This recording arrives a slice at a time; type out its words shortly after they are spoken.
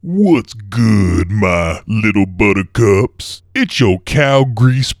What's good, my little buttercups? It's your cow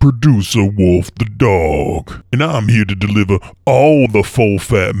grease producer, Wolf the dog, and I'm here to deliver all the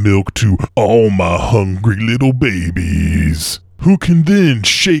full-fat milk to all my hungry little babies, who can then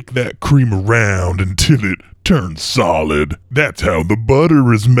shake that cream around until it turns solid. That's how the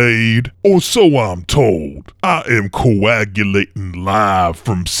butter is made, or so I'm told. I am coagulating live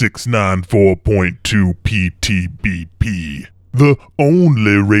from 694.2 PTBP. The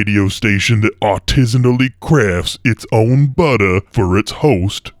only radio station that artisanally crafts its own butter for its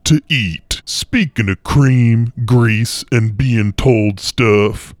host to eat. Speaking of cream, grease, and being told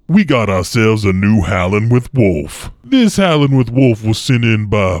stuff, we got ourselves a new Howlin' with Wolf. This Howlin' with Wolf was sent in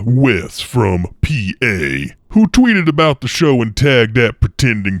by Wes from PA, who tweeted about the show and tagged at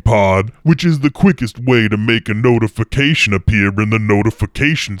Pretending Pod, which is the quickest way to make a notification appear in the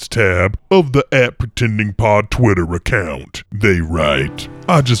notifications tab of the Pretending Pod Twitter account. They write,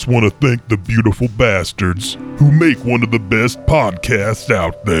 I just want to thank the beautiful bastards who make one of the best podcasts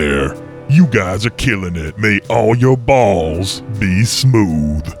out there. You guys are killing it. May all your balls be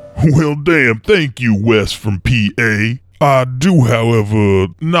smooth. Well, damn, thank you, Wes from PA. I do, however,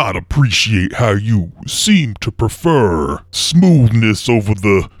 not appreciate how you seem to prefer smoothness over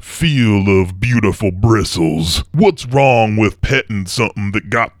the feel of beautiful bristles. What's wrong with petting something that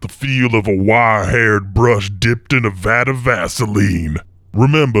got the feel of a wire-haired brush dipped in a vat of Vaseline?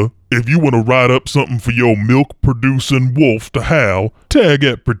 Remember, if you want to write up something for your milk-producing wolf to howl, tag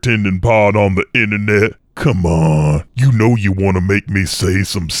at Pretending Pod on the internet. Come on, you know you want to make me say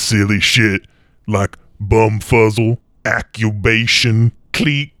some silly shit like bumfuzzle, accubation,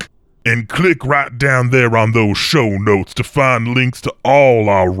 clique, and click right down there on those show notes to find links to all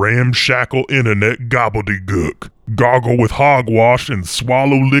our ramshackle internet gobbledygook. Gargle with hogwash and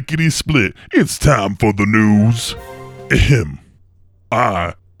swallow lickety-split. It's time for the news.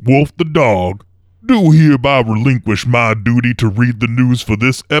 I, Wolf the dog, do hereby relinquish my duty to read the news for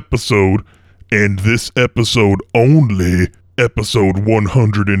this episode, and this episode only, episode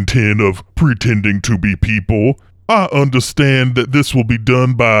 110 of Pretending to be People. I understand that this will be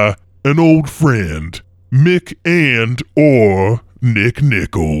done by an old friend, Mick or Nick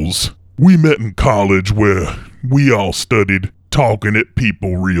Nichols. We met in college where we all studied talking at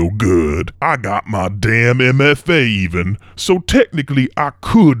people real good. I got my damn MFA even, so technically I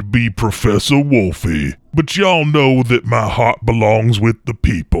could be Professor Wolfie. But y'all know that my heart belongs with the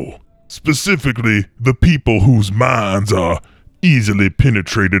people. Specifically, the people whose minds are easily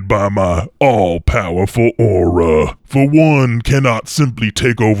penetrated by my all-powerful aura. For one cannot simply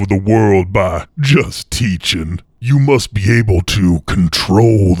take over the world by just teaching. You must be able to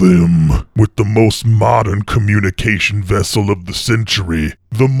control them with the most modern communication vessel of the century,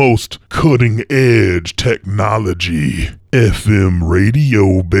 the most cutting-edge technology, FM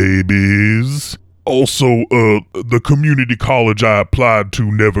radio, babies. Also, the community college I applied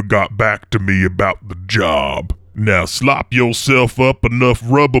to never got back to me about the job. Now slop yourself up enough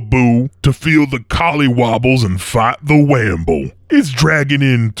rubber boo to feel the collie wobbles and fight the wamble. It's Dragon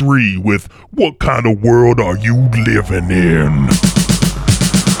in 3 with What Kind of World Are You Living In?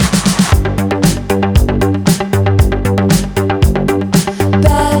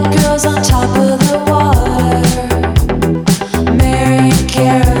 Bad girls on top of the water, Mary and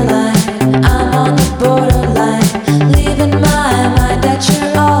Caroline, I'm on the borderline, leaving my mind at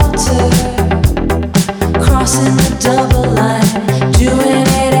your altar. Crossing the double line, doing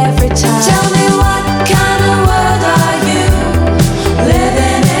it every time. Tell me what kind of world are you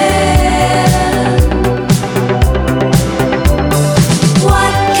living in?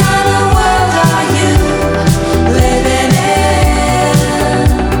 What kind of world are you living in?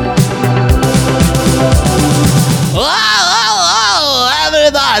 Hello,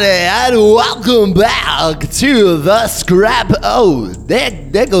 everybody, and welcome back to the Scrap. Oh,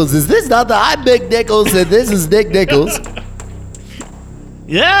 Nick Nichols. Is this not the I'm Nick Nichols and this is Nick Nichols?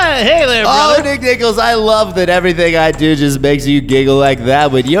 Yeah, hey there, brother. Oh, Nick Nichols, I love that everything I do just makes you giggle like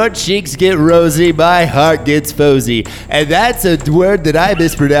that. When your cheeks get rosy, my heart gets fuzzy. And that's a word that I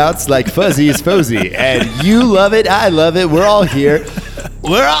mispronounce like fuzzy is fuzzy. And you love it, I love it, we're all here.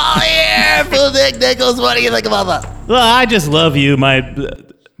 We're all here for Nick Nichols. What do you think about that? Well, I just love you, my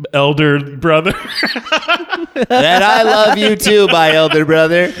elder brother. And I love you too, my elder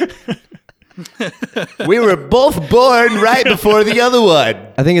brother. We were both born right before the other one.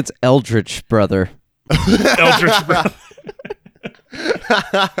 I think it's Eldritch brother. Eldritch brother.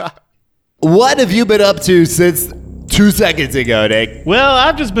 What have you been up to since 2 seconds ago, Nick? Well,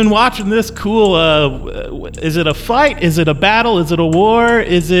 I've just been watching this cool, is it a fight? Is it a battle? Is it a war?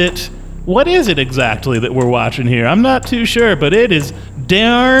 What is it exactly that we're watching here? I'm not too sure, but it is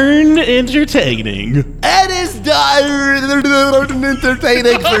darn entertaining. It is darn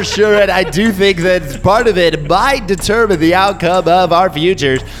entertaining for sure, and I do think that part of it might determine the outcome of our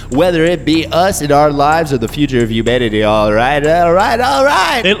futures, whether it be us in our lives or the future of humanity. All right.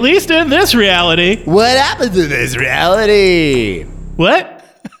 At least in this reality. What happens in this reality? What?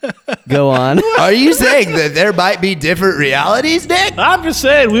 Go on. Are you saying that there might be different realities, Nick? I'm just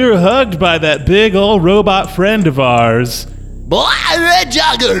saying we were hugged by that big old robot friend of ours. Blood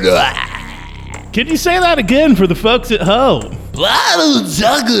juggernaut. Can you say that again for the folks at home? Blood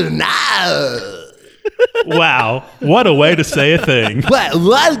juggernaut. Wow, what a way to say a thing. But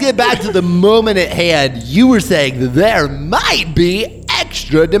let's get back to the moment at hand. You were saying that there might be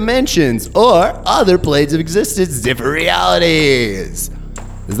extra dimensions or other planes of existence, different realities.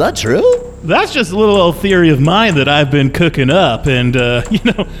 Is that true? That's just a little old theory of mine that I've been cooking up, and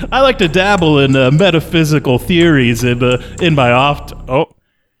I like to dabble in metaphysical theories in my Oh,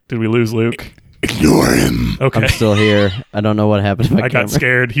 did we lose Luke? Ignore him. Okay. I'm still here. I don't know what happened to my I camera. got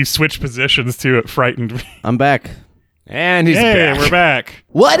scared. He switched positions too. It frightened me. I'm back. And he's Hey, back. we're back.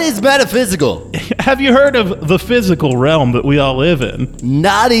 What is metaphysical? Have you heard of the physical realm that we all live in?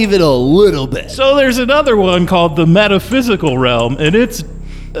 Not even a little bit. So there's another one called the metaphysical realm, and it's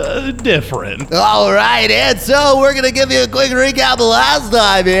different. All right, and so we're going to give you a quick recap of last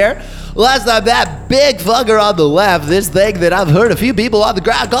time here. Last time, that big fucker on the left, this thing that I've heard a few people on the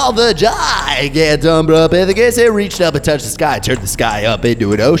ground call the Gigantombrapithecus, it reached up and touched the sky, turned the sky up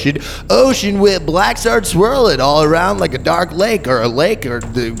into an ocean. Ocean with black started swirling all around like a dark lake or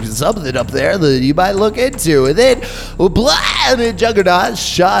something up there that you might look into. And then, and Juggernaut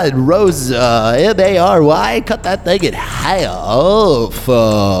shot Rose, Mary, cut that thing in half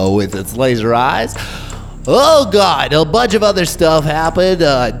with its laser eyes. Oh, God, a bunch of other stuff happened.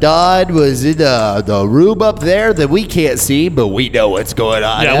 Don was in the room up there that we can't see, but we know what's going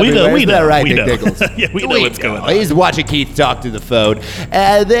on. Yeah, we know, everywhere. we Isn't that know, right, we Nick know. Nichols? Yeah, we know what's going on. He's watching Keith talk to the phone.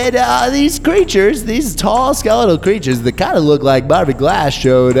 And then these creatures, these tall skeletal creatures that kind of look like Marvin Glass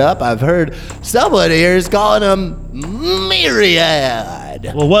showed up. I've heard someone here is calling them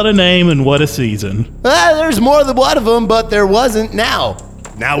Myriad. Well, what a name and what a season. There's more than one of them, but there wasn't now.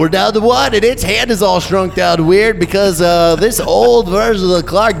 Now we're down to one, and its hand is all shrunk down weird because this old version of the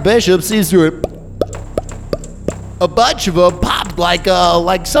Clark Bishop seems to have a bunch of them popped like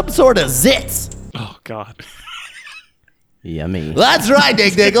some sort of zits. Oh, God. Yummy. That's right,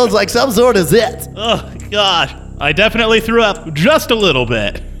 Nick Nichols, like some sort of zits. Oh, God. I definitely threw up just a little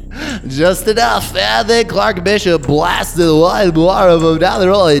bit. Just enough. And then Clark Bishop blasted one more of them. Now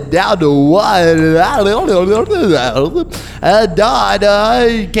they're only down to one. And Don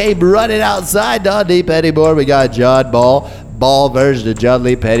came running outside. Don D. Pettymore. We got John Ball version of John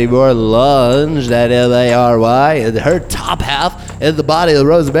Lee Pettymore lunged at Mary, and her top half in the body of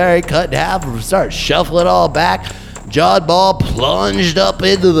Rosemary cut in half and start shuffling all back. John Ball plunged up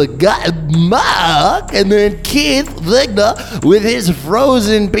into the muck, and then Keith Vigna, with his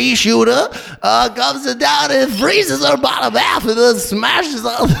frozen pea shooter, comes down and freezes her bottom half and then smashes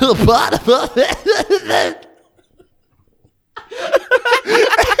on the bottom of it.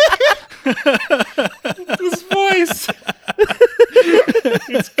 His voice.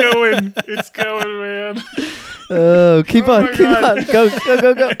 It's going, man. Oh, keep on. Go.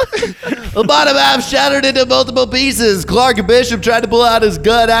 The bottom half shattered into multiple pieces. Clark Bishop tried to pull out his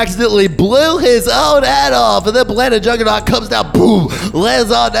gun, accidentally blew his own head off, and then Planet Juggernaut comes down, boom, lands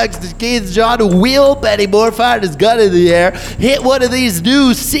on next to Keith John. Will Pettymore fired his gun in the air, hit one of these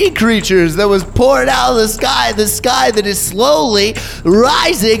new sea creatures that was pouring out of the sky that is slowly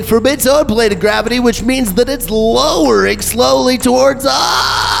rising from its own plane of gravity, which means that it's lowering slowly towards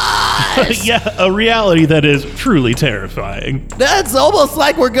us. Yeah, a reality that is truly terrifying. That's almost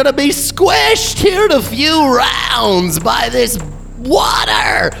like we're gonna be squished here in a few rounds by this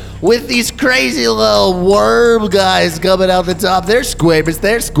water with these crazy little worm guys coming out the top. They're squamous,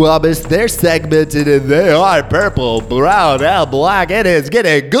 they're squamous, they're segmented, and they are purple, brown, and black. It is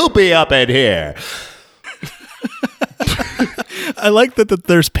getting goopy up in here. I like that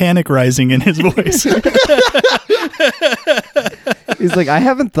there's panic rising in his voice. He's like, I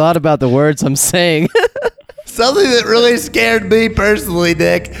haven't thought about the words I'm saying. Something that really scared me personally,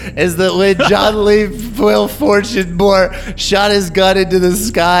 Nick, is that when John Lee Will Fortune Moore shot his gun into the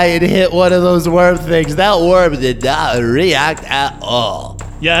sky and hit one of those worm things, that worm did not react at all.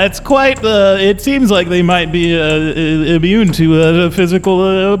 Yeah, it's quite. It seems like they might be immune to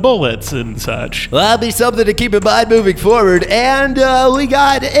physical bullets and such. Well, that'll be something to keep in mind moving forward. And we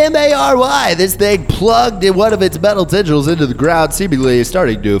got MARY, this thing plugged in one of its metal tendrils into the ground, seemingly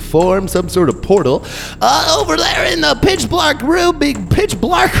starting to form some sort of portal. Over there in the pitch black room, Keith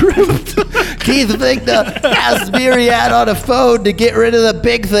Vigna asked Myriad on a phone to get rid of the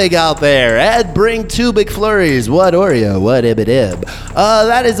big thing out there and bring 2 McFlurries, 1 Oreo, 1 M&M.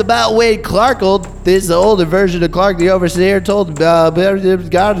 That is about Wade Clarkle. This older version of Clark the Overseer told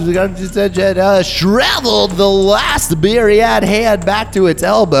shriveled the last Myriad hand back to its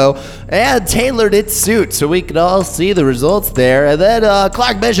elbow and tailored its suit so we can all see the results there. And then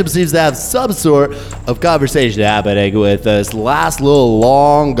Clark Bishop seems to have some sort of conversation happening with this last little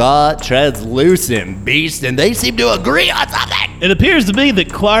long, gaunt, translucent beast, and they seem to agree on something. It appears to be that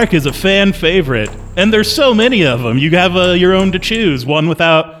Clark is a fan favorite, and there's so many of them. You have your own to choose. One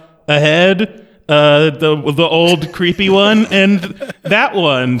without a head, the old creepy one, and that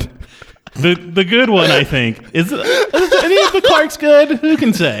one, the good one. I think is any of the Clarks good? Who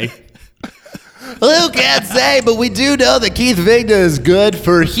can say? Who can't say, but we do know that Keith Vigna is good,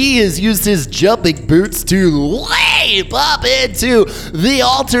 for he has used his jumping boots to leap up into the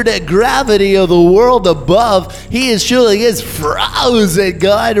alternate gravity of the world above. He is shooting his frozen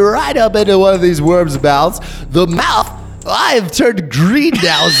gun right up into one of these worms' mouths. The mouth, I have turned green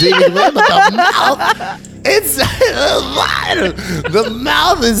now, seemingly, but the mouth... the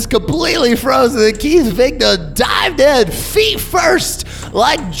mouth is completely frozen, and Keith Vigna dived in feet first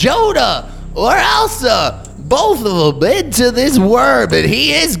like Jonah or Elsa, both of them into this worm, and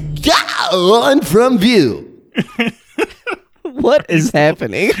he is gone from view. What is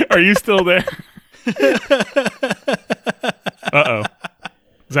happening? Are you still there? Uh-oh.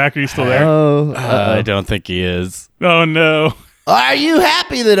 Zach, are you still there? Oh, I don't think he is. Oh, no. Are you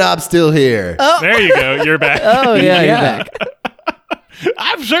happy that I'm still here? There you go. You're back. oh yeah, you're back.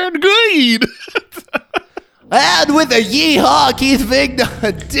 I've turned green. And with a yeehaw, Keith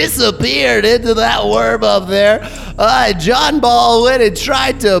Vigna disappeared into that worm up there. John Ball went and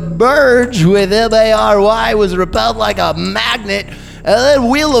tried to merge with MARY, was repelled like a magnet. And then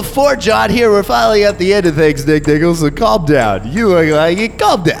Wheel of Fortune here, we're finally at the end of things, Nick Nichols, so calm down. You look like it.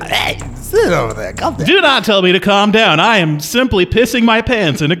 Calm down. Hey, sit over there. Calm down. Do not tell me to calm down. I am simply pissing my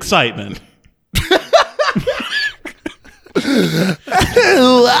pants in excitement. And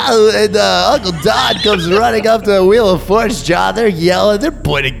Uncle Don comes running up to the Wheel of Fortune. They're yelling, they're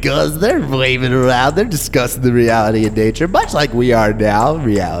pointing guns, they're waving around, they're discussing the reality of nature, much like we are now,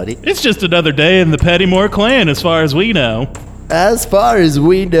 reality. It's just another day in the Pettymore clan, as far as we know. As far as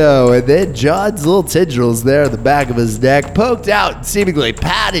we know, and then John's little tendrils there at the back of his neck poked out and seemingly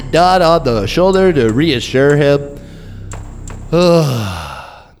patted Don on the shoulder to reassure him.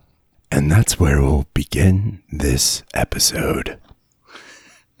 And that's where we'll begin this episode.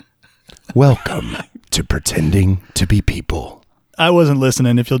 Welcome to Pretending to be People. I wasn't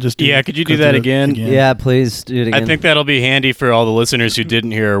listening. If you'll just do Yeah, could you do that again? Yeah, please do it again. I think that'll be handy for all the listeners who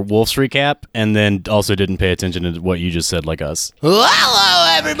didn't hear Wolf's recap and then also didn't pay attention to what you just said like us. Well,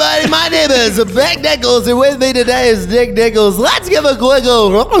 hello, everybody. My name is Nick Nichols, and with me today is Nick Nichols. Let's give a quick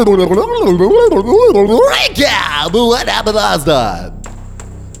recap of what happened last time.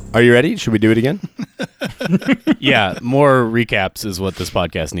 Are you ready? Should we do it again? Yeah, more recaps is what this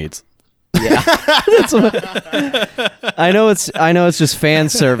podcast needs. I know it's just fan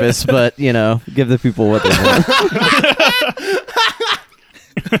service, but give the people what they want.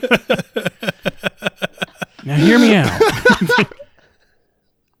 Now hear me out.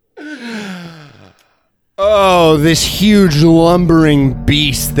 Oh, this huge lumbering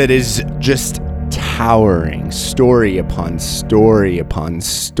beast that is just towering, story upon story upon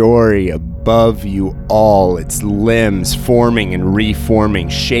story above you all, its limbs forming and reforming,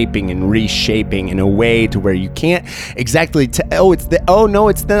 shaping and reshaping in a way to where you can't exactly it's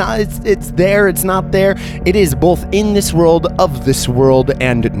there, it's not there. It is both in this world, of this world,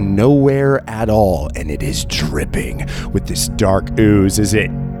 and nowhere at all, and it is dripping with this dark ooze as it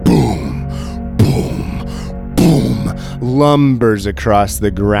boom, boom, boom, lumbers across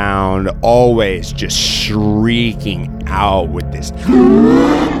the ground, always just shrieking out with this.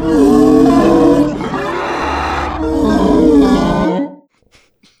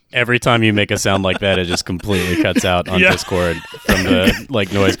 Every time you make a sound like that, it just completely cuts out on Yeah. Discord from the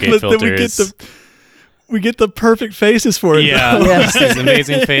noise gate But then filters. we get the perfect faces for it. Yeah, though. Yes. these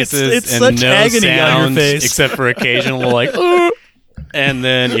amazing faces It's and such no agony sounds on your face. except for occasional and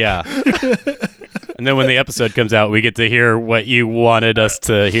then And then when the episode comes out, we get to hear what you wanted us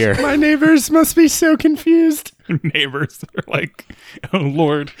to hear. My neighbors must be so confused. Neighbors are like, oh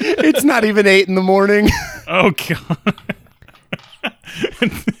Lord, It's not even 8 in the morning. oh God.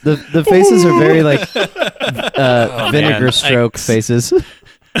 The faces are very like vinegar man. stroke faces.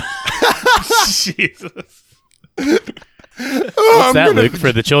 Jesus. What's that, Luke,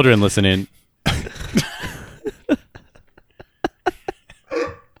 for the children listening?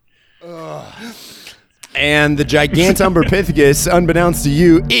 And the Gigantumberpithecus, unbeknownst to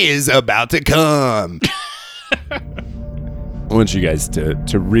you, is about to come. I want you guys to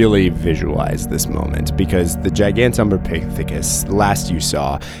really visualize this moment, because the Gigantumberpithecus, last you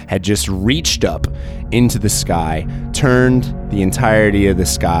saw, had just reached up into the sky, turned the entirety of the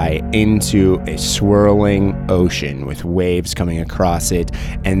sky into a swirling ocean with waves coming across it,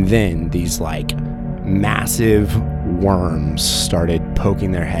 and then these like massive worms started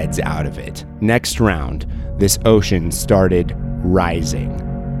poking their heads out of it. Next round, this ocean started rising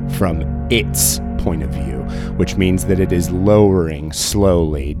from its point of view, which means that it is lowering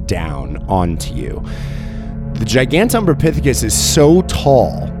slowly down onto you. The Gigantumberpithecus is so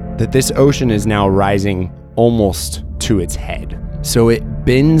tall that this ocean is now rising almost to its head. So it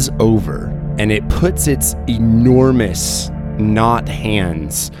bends over and it puts its enormous knot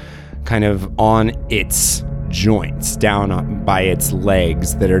hands kind of on its joints, down by its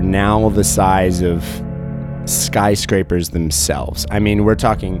legs that are now the size of skyscrapers themselves. I mean, we're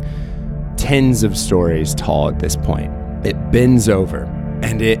talking tens of stories tall at this point. It bends over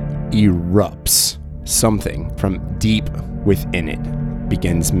and it erupts. Something from deep within it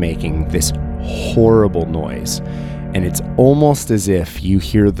begins making this horrible noise. And it's almost as if you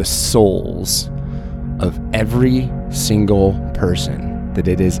hear the souls of every single person that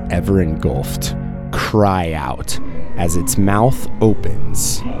it has ever engulfed cry out as its mouth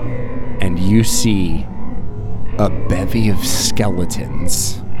opens, and you see a bevy of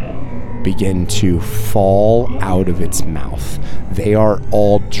skeletons begin to fall out of its mouth. They are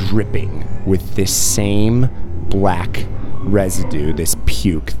all dripping with this same black residue, this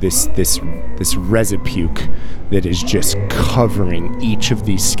puke, this resipuke that is just covering each of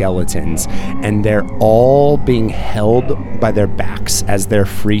these skeletons, and they're all being held by their backs as they're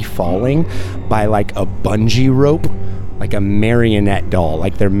free falling by like a bungee rope, like a marionette doll,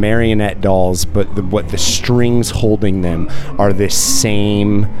 like they're marionette dolls, but what the strings holding them are this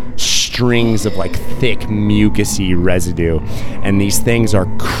same strings of like thick mucusy residue, and these things are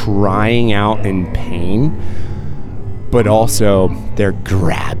crying out in pain, but also they're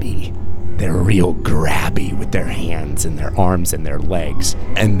grabby. They're real grabby with their hands and their arms and their legs,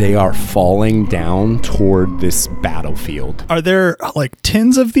 and they are falling down toward this battlefield. Are there like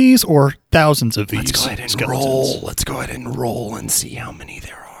tens of these or thousands of these? Let's go ahead and skeletons? roll. Let's go ahead and roll and see how many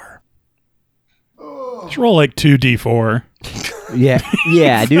there are. Let's roll like 2d4.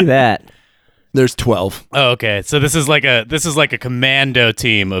 Yeah, do that. There's 12. Oh, okay. So this is like a commando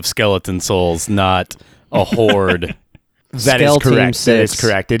team of skeleton souls, not a horde. That is Skeleton correct. That is 6.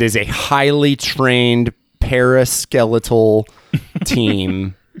 correct. It is a highly trained paraskeletal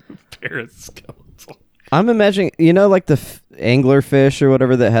team. Paraskeletal. I'm imagining, like the anglerfish or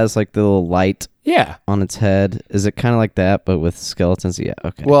whatever that has like the little light Yeah. on its head. Is it kind of like that, but with skeletons? Yeah,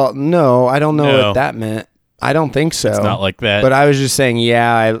 okay. Well, no, I don't know No. what that meant. I don't think so. It's not like that. But I was just saying,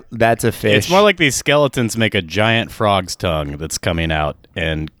 that's a fish. It's more like these skeletons make a giant frog's tongue that's coming out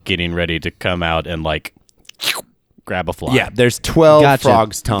and getting ready to come out and like grab a fly. Yeah, there's 12 Gotcha.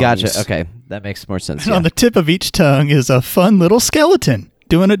 frogs' tongues. Gotcha. Okay, that makes more sense. And Yeah. on the tip of each tongue is a fun little skeleton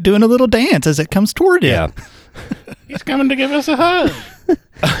doing a little dance as it comes toward it. Yeah. He's coming to give us a hug.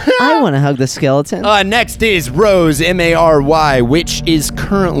 I want to hug the skeleton. Next is Rose, Mary, which is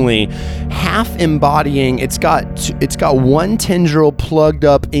currently half embodying. It's got one tendril plugged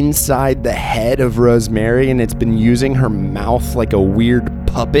up inside the head of Rosemary, and it's been using her mouth like a weird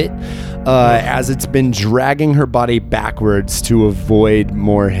puppet as it's been dragging her body backwards to avoid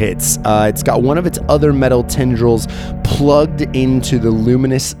more hits. It's got one of its other metal tendrils plugged into the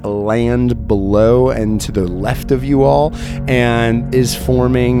luminous land below and to the left of you all, and is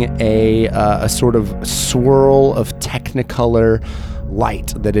forming a sort of swirl of technicolor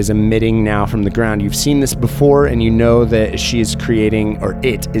light that is emitting now from the ground. You've seen this before, and you know that it is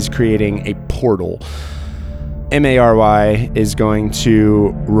creating a portal. Mary is going to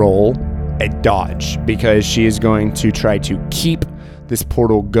roll a dodge because she is going to try to keep this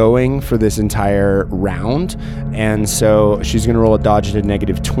portal going for this entire round, and so she's going to roll a dodge at a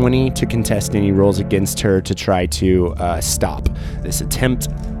 -20 to contest any rolls against her to try to stop this attempt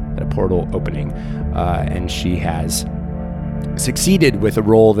at a portal opening, and she has succeeded with a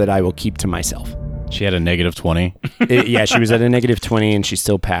roll that I will keep to myself. She had a negative 20. Yeah, she was at a negative 20 and she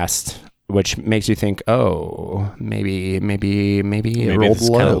still passed, which makes you think, oh, maybe it rolled this is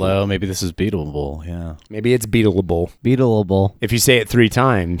kind low. of low. Maybe this is beatable. Yeah. Maybe it's beatable. Beetleable. If you say it 3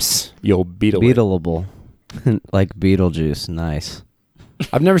 times, you'll beetle it. Beetleable. Like Beetlejuice. Nice.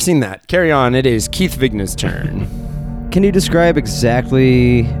 I've never seen that. Carry on. It is Keith Vigna's turn. Can you describe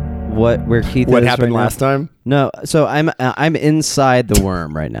exactly where Keith is What happened right now? last time? No, so I'm inside the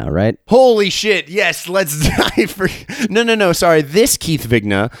worm right now, right? Holy shit! Yes, let's dive for. No. Sorry, this Keith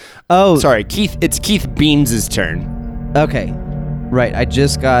Vigna. Oh, Sorry, Keith. It's Keith Beans' turn. okay. Right, I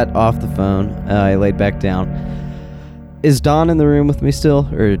just got off the phone. I laid back down. Is Don in the room with me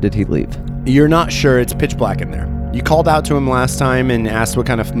still, or did he leave? You're not sure. It's pitch black in there. You called out to him last time and asked what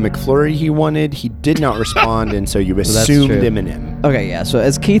kind of McFlurry he wanted. He did not respond, and so you that's assumed true. M&M. Okay, yeah. So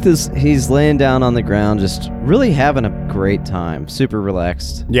as Keith he's laying down on the ground, just really having a great time, super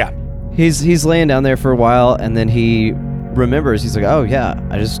relaxed. Yeah. He's laying down there for a while, and then he remembers. He's like, "Oh yeah,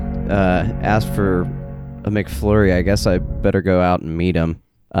 I just asked for a McFlurry. I guess I better go out and meet him."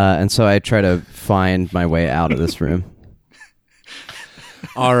 And so I try to find my way out of this room.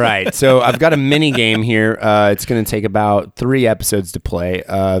 All right. So I've got a mini game here. It's going to take about 3 episodes to play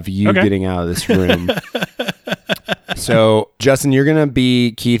of you getting out of this room. So, Justin, you're going to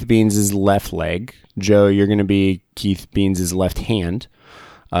be Keith Beans' left leg. Joe, you're going to be Keith Beans' left hand.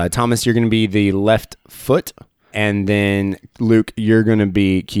 Thomas, you're going to be the left foot. And then, Luke, you're going to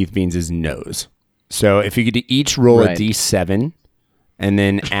be Keith Beans' nose. So if you could each roll a D7 and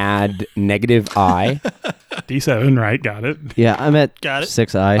then add negative I. D7, right? Got it. Yeah, I'm at Got it.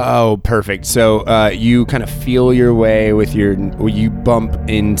 6i. Oh, perfect. So you kind of feel your way with you bump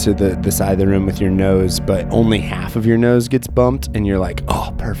into the side of the room with your nose, but only half of your nose gets bumped, and you're like,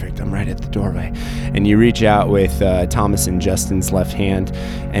 oh, perfect, I'm right at the doorway. And you reach out with Thomas and Justin's left hand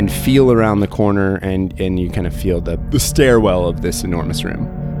and feel around the corner, and you kind of feel the stairwell of this enormous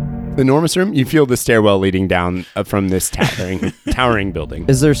room. Enormous room? You feel the stairwell leading down from this towering building.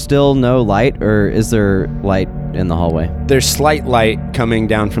 Is there still no light, or is there light in the hallway? There's slight light coming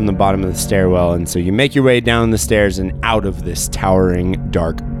down from the bottom of the stairwell, and so you make your way down the stairs and out of this towering,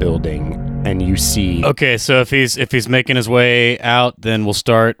 dark building, and you see... Okay, so if he's making his way out, then we'll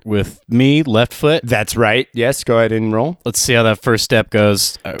start with me, left foot. That's right. Yes, go ahead and roll. Let's see how that first step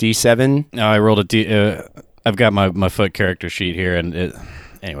goes. D7. I rolled a D. I've got my foot character sheet here, and it...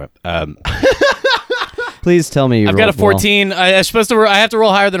 Anyway, Please tell me you I've got a rolled well. 14. I have to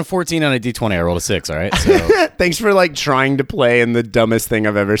roll higher than a 14 on a D20. I rolled a 6. All right. So Thanks for trying to play in the dumbest thing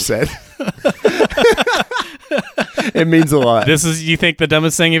I've ever said. It means a lot. this is, you think, the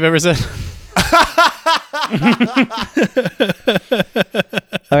dumbest thing you've ever said?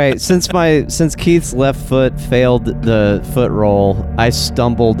 All right, since Keith's left foot failed the foot roll, I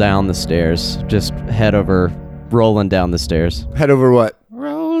stumble down the stairs, just head over, rolling down the stairs. Head over what?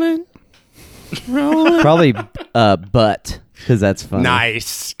 Rolling. Probably butt, because that's funny.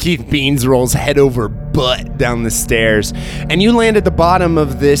 Nice. Keith Beans rolls head over butt down the stairs, and you land at the bottom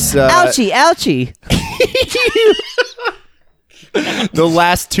of this. Ouchie! The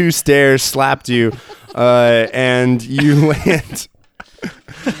last 2 stairs slapped you, and you land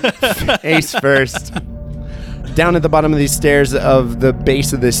face first. Down at the bottom of these stairs of the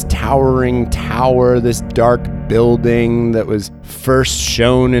base of this towering tower, this dark building that was first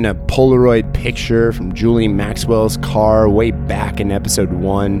shown in a Polaroid picture from Julie Maxwell's car way back in episode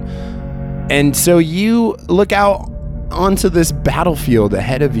 1. And so you look out onto this battlefield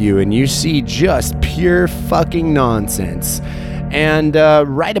ahead of you, and you see just pure fucking nonsense. And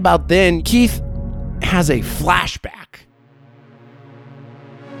right about then, Keith has a flashback.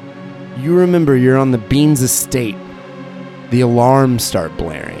 You remember you're on the Beans estate. The alarms start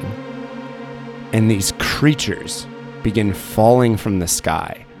blaring. And these creatures begin falling from the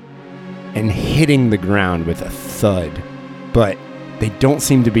sky and hitting the ground with a thud. But they don't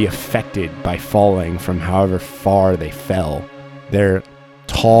seem to be affected by falling from however far they fell. They're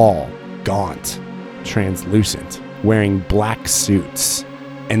tall, gaunt, translucent, wearing black suits.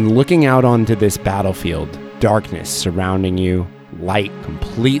 And looking out onto this battlefield, darkness surrounding you, light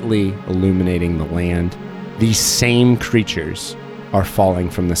completely illuminating the land. These same creatures are falling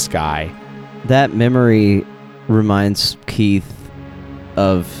from the sky. That memory reminds Keith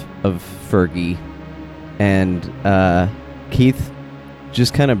of Fergie, and Keith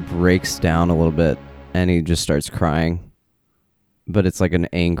just kind of breaks down a little bit, and he just starts crying, but it's like an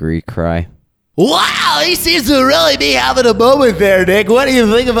angry cry. Wow, he seems to really be having a moment there, Nick. What do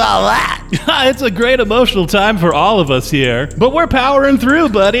you think about that? It's a great emotional time for all of us here. But we're powering through,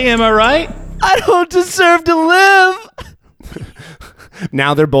 buddy. Am I right? I don't deserve to live!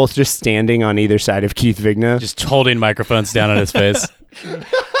 Now they're both just standing on either side of Keith Vigna. Just holding microphones down on his face.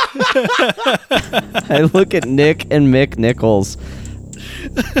 I look at Nick and Mick Nichols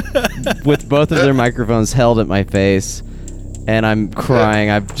with both of their microphones held at my face, and I'm crying.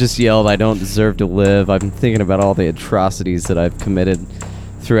 I've just yelled, I don't deserve to live. I'm thinking about all the atrocities that I've committed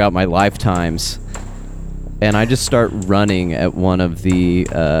throughout my lifetimes. And I just start running at one of the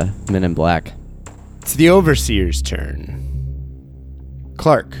men in black. It's the Overseer's turn.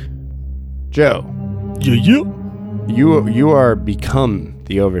 Clark, Joe, Yeah. you are become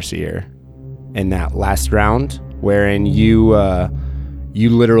the Overseer in that last round, wherein you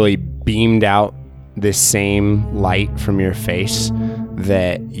literally beamed out this same light from your face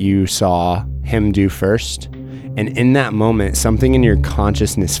that you saw him do first. And in that moment, something in your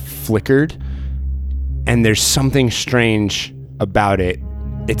consciousness flickered, and there's something strange about it.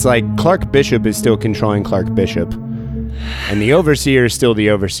 It's like Clark Bishop is still controlling Clark Bishop, and the Overseer is still the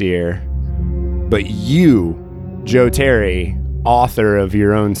Overseer. But you, Joe Terry, author of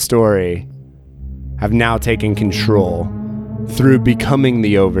your own story, have now taken control. Through becoming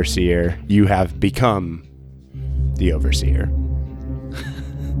the Overseer, you have become the Overseer.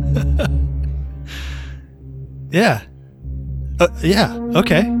 Yeah. Yeah.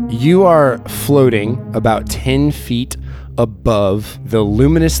 Okay. You are floating about 10 feet above the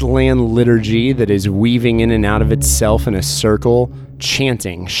luminous land liturgy that is weaving in and out of itself in a circle,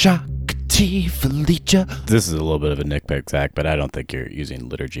 chanting Shakti Felicia. This is a little bit of a nitpick, Zach, but I don't think you're using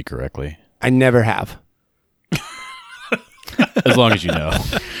liturgy correctly. I never have. As long as you know.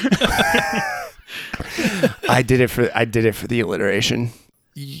 I did it for the alliteration.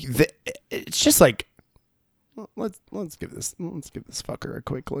 It's just like, let's give this fucker a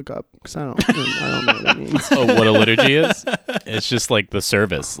quick look up, because I don't know what it means. Oh, what a liturgy is? It's just like the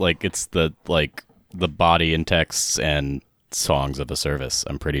service. Like it's the body and texts and songs of a service,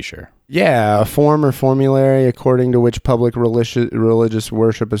 I'm pretty sure. Yeah, a form or formulary according to which public religious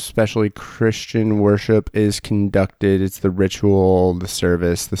worship, especially Christian worship, is conducted. It's the ritual, the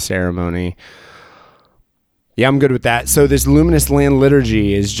service, the ceremony. Yeah, I'm good with that. So this luminous land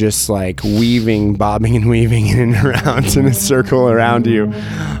liturgy is just like bobbing and weaving in and around in a circle around you.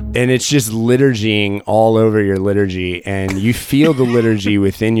 And it's just liturgying all over your liturgy. And you feel the liturgy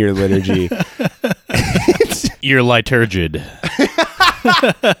within your liturgy. You're liturgid.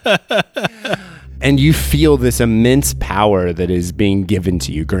 And you feel this immense power that is being given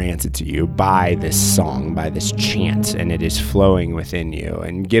to you, granted to you by this song, by this chant, and it is flowing within you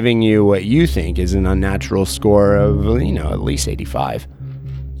and giving you what you think is an unnatural score of, at least 85.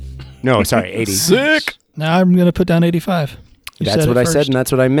 No, sorry, 80. Sick. Now I'm going to put down 85. You That's said what it I said, first. and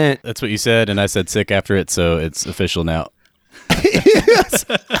that's what I meant. That's what you said, and I said sick after it, so it's official now.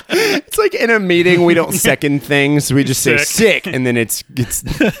 It's like in a meeting, we don't second things. We just say sick, and then it's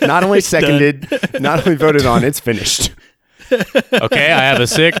not only seconded, not only voted on, it's finished. Okay, I have a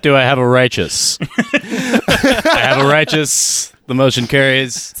sick. Do I have a righteous? I have a righteous. The motion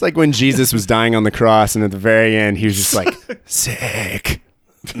carries. It's like when Jesus was dying on the cross, and at the very end, he was just like, sick.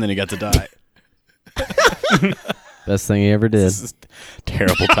 And then he got to die. Best thing he ever did. This is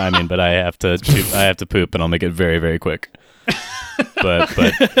terrible timing, but I have to poop, and I'll make it very, very quick. But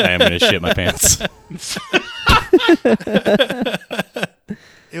I am going to shit my pants.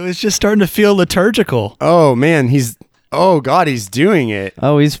 It was just starting to feel liturgical. Oh, man, he's doing it.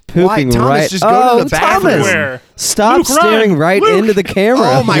 Oh, he's pooping Why, Thomas, right. just go to the bathroom. Thomas, Where? stop Luke, staring run! right Luke! into the camera.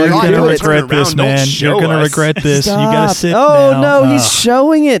 Oh my when God, you You're do gonna it. turn regret this, around, don't man. show You're gonna us. regret this. You Stop. gotta sit Oh now. no, he's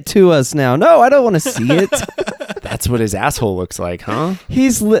showing it to us now. No, I don't want to see it. That's what his asshole looks like, huh? He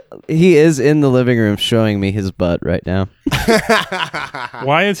is in the living room showing me his butt right now.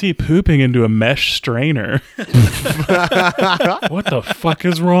 Why is he pooping into a mesh strainer? What the fuck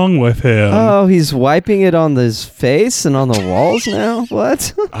is wrong with him? Oh, he's wiping it on his face and on the walls now.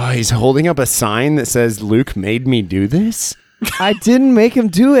 What? Oh, he's holding up a sign that says, Luke made me do this? I didn't make him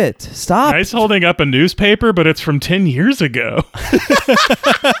do it. Stop. Guy's holding up a newspaper, but it's from 10 years ago.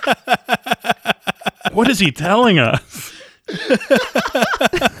 What is he telling us?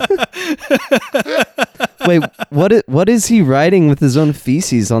 Wait, what is he writing with his own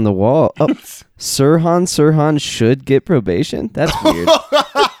feces on the wall? Oh, Sirhan should get probation? That's weird.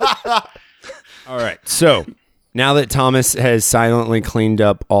 All right. So now that Thomas has silently cleaned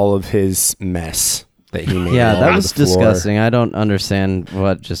up all of his mess that he made. Yeah, all that over was the floor. disgusting. I don't understand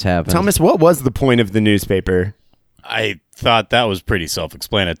what just happened. Thomas, what was the point of the newspaper? I thought that was pretty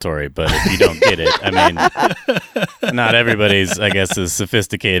self-explanatory, but if you don't get it, I mean, not everybody's, I guess, as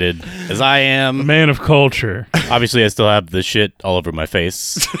sophisticated as I A am. man of culture. Obviously, I still have the shit all over my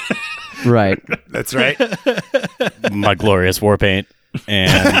face. Right. That's right. My glorious war paint.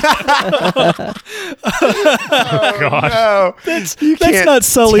 And Gosh. No, Let's can't not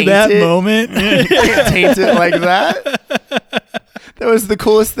sully taint that it. moment. you can't taint it like that. That was the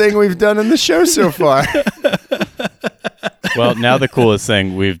coolest thing we've done in the show so far. well, now the coolest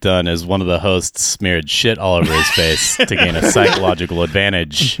thing we've done is one of the hosts smeared shit all over his face to gain a psychological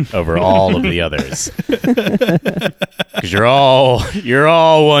advantage over all of the others. Because you're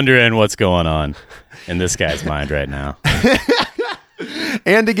all wondering what's going on in this guy's mind right now.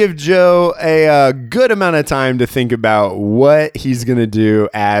 And to give Joe a good amount of time to think about what he's going to do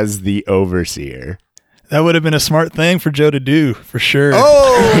as the overseer. That would have been a smart thing for Joe to do, for sure.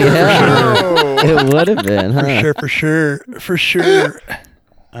 Oh, Yeah. It would have been, huh? For sure.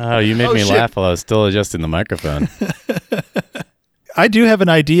 Oh, you made me shit. laugh while I was still adjusting the microphone. I do have an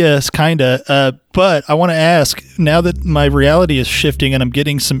idea, kinda, but I want to ask, now that my reality is shifting and I'm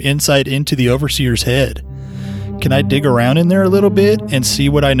getting some insight into the overseer's head, can I dig around in there a little bit and see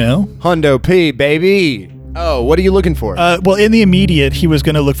what I know? Hundo P, baby. Oh, what are you looking for? Well, in the immediate, he was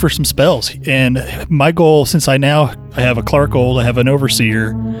going to look for some spells. And my goal, since I have a Clark Old, I have an Overseer,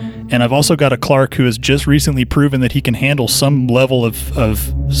 and I've also got a Clark who has just recently proven that he can handle some level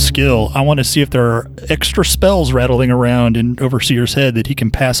of skill. I want to see if there are extra spells rattling around in Overseer's head that he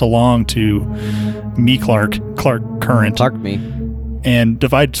can pass along to me, Clark Current, Clark me. and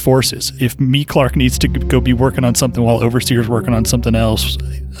divide forces. If me, Clark, needs to go be working on something while Overseer's working on something else,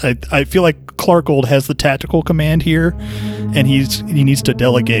 I feel like Clark Old has the tactical command here, and he needs to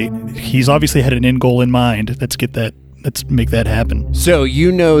delegate. He's obviously had an end goal in mind. Let's make that happen. So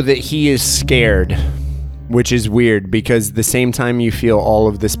you know that he is scared, which is weird because the same time you feel all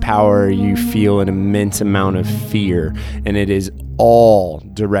of this power, you feel an immense amount of fear, and it is all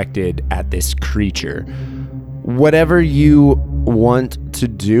directed at this creature. Whatever you want to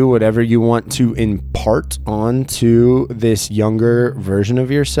do, whatever you want to impart onto this younger version of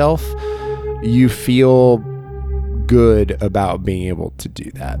yourself, you feel good about being able to do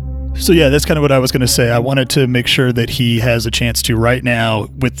that. So yeah, that's kind of what I was going to say. I wanted to make sure that he has a chance to right now,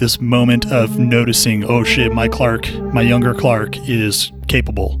 with this moment of noticing, oh shit, my younger Clark is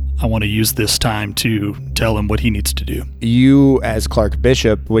capable. I want to use this time to tell him what he needs to do. You, as Clark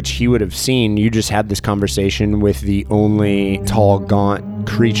Bishop, which he would have seen, you just had this conversation with the only tall, gaunt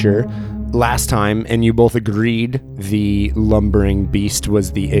creature last time, and you both agreed the lumbering beast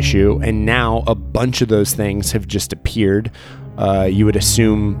was the issue, and now a bunch of those things have just appeared. You would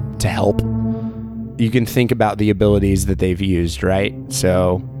assume to help. You can think about the abilities that they've used, right?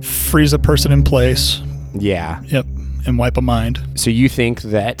 So, Freeze a person in place. yeah. Yep. And wipe a mind. So you think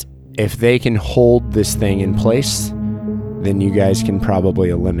that if they can hold this thing in place, then you guys can probably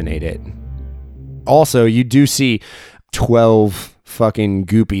eliminate it. Also, you do see 12 fucking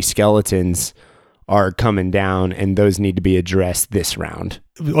goopy skeletons are coming down, and those need to be addressed this round.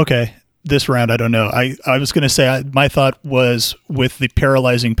 Okay. This round, I don't know. I was going to say, my thought was with the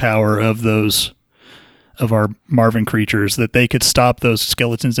paralyzing power of our Marvin creatures, that they could stop those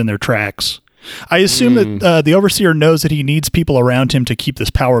skeletons in their tracks. I assume that the Overseer knows that he needs people around him to keep this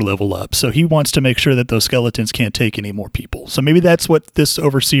power level up. So he wants to make sure that those skeletons can't take any more people. So maybe that's what this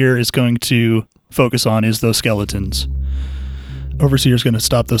Overseer is going to focus on, is those skeletons. Overseer's going to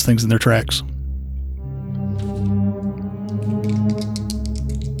stop those things in their tracks.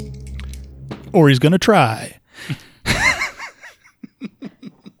 Or he's going to try.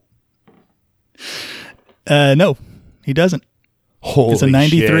 No, he doesn't. Holy It's a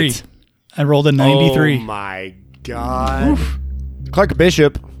 93. shit. I rolled a 93. Oh my god. Clark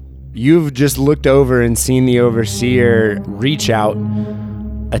Bishop, you've just looked over and seen the Overseer reach out,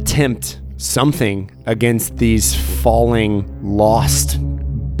 attempt something against these falling, lost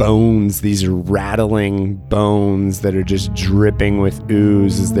bones, these rattling bones that are just dripping with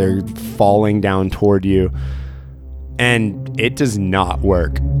ooze as they're falling down toward you. And it does not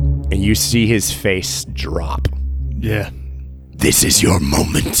work. And you see his face drop. Yeah. This is your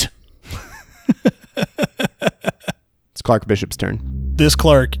moment. It's Clark Bishop's turn. This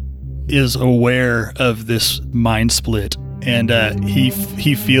Clark is aware of this mind split, and he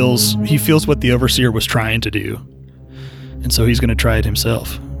feels what the Overseer was trying to do, and so he's going to try it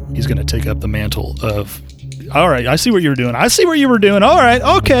himself. He's going to take up the mantle of, all right, I see what you were doing. I see what you were doing. All right,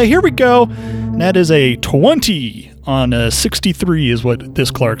 okay, here we go. And that is a 20 on a 63 is what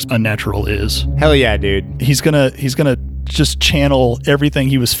this Clark's unnatural is. Hell yeah, dude. He's gonna just channel everything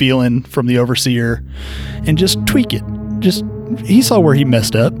he was feeling from the Overseer and just tweak it. He saw where he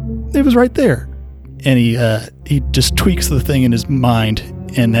messed up. It was right there. And he just tweaks the thing in his mind,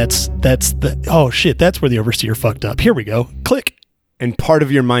 and that's oh shit, that's where the Overseer fucked up. Here we go. Click. And part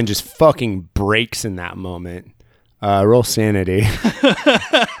of your mind just fucking breaks in that moment. Roll sanity.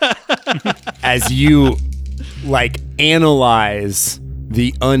 As you analyze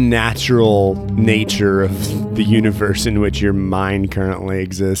the unnatural nature of the universe in which your mind currently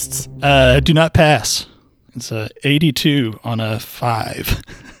exists. Do not pass. It's a 82 on a 5.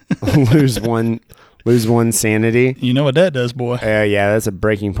 Lose one sanity. You know what that does, boy. Yeah, that's a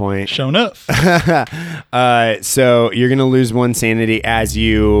breaking point. Show enough. So you're going to lose one sanity as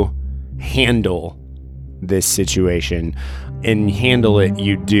you handle this situation. And handle it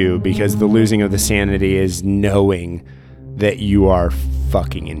you do, because the losing of the sanity is knowing that you are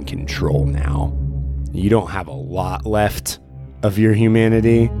fucking in control now. You don't have a lot left of your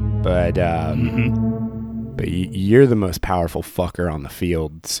humanity, but but you're the most powerful fucker on the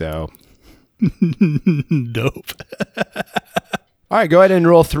field, so... Dope. All right, go ahead and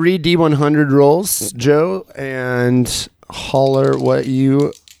roll 3 D100 rolls, Joe, and holler what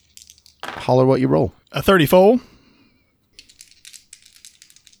you roll. A 34.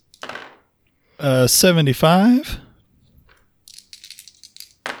 75.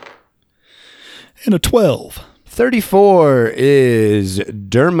 And a 12. 34 is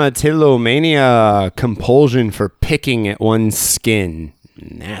dermatillomania, compulsion for picking at one's skin.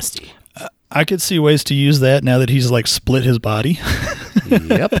 Nasty. I could see ways to use that now that he's split his body.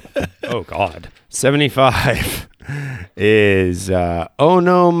 Yep. Oh, God. 75 is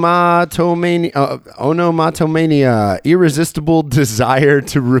onomatomania, irresistible desire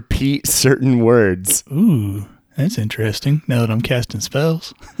to repeat certain words. Ooh, that's interesting now that I'm casting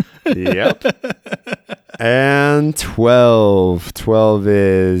spells. Yep. And 12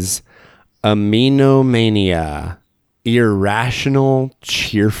 is aminomania, irrational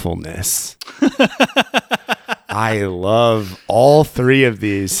cheerfulness. I love all 3 of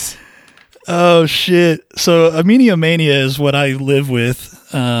these. Oh shit! So Aminiomania is what I live with.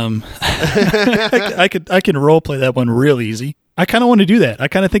 I can role play that one real easy. I kind of want to do that. I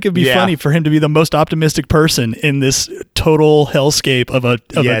kind of think it'd be funny for him to be the most optimistic person in this total hellscape of a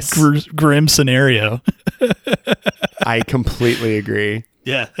grim scenario. I completely agree.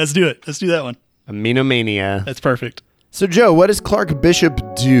 Yeah, let's do it. Let's do that one. Aminomania. That's perfect. So, Joe, what does Clark Bishop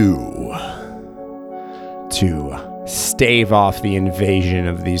do to stave off the invasion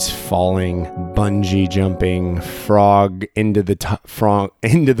of these falling, bungee jumping, frog into the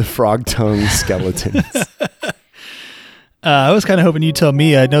frog tongue skeletons? I was kind of hoping you'd tell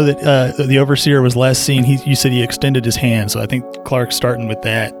me. I know that the Overseer was last seen. You said he extended his hand, so I think Clark's starting with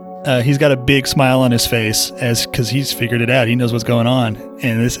that. He's got a big smile on his face because he's figured it out. He knows what's going on,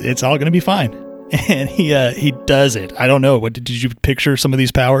 and it's all going to be fine. And he does it. I don't know. Did you picture some of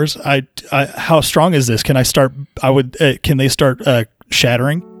these powers? How strong is this? Can I start? Can they start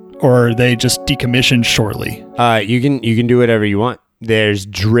shattering, or are they just decommissioned shortly? You can do whatever you want. There's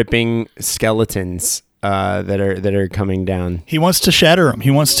dripping skeletons that are coming down. He wants to shatter them.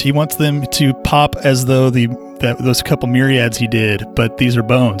 He wants them to pop as though those couple myriads he did, but these are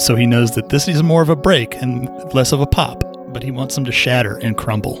bones. So he knows that this is more of a break and less of a pop. But he wants them to shatter and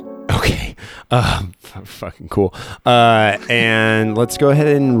crumble. Okay. Fucking cool. And let's go ahead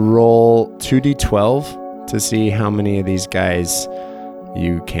and roll 2d12 to see how many of these guys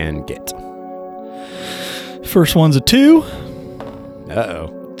you can get. First one's a 2.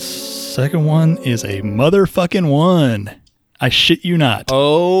 Uh-oh. Second one is a motherfucking 1. I shit you not.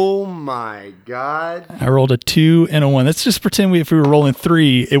 Oh my God. I rolled a 2 and a 1. Let's just pretend if we were rolling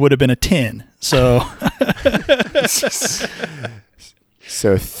 3, it would have been a 10. So...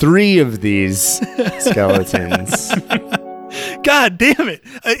 So 3 of these skeletons. God damn it.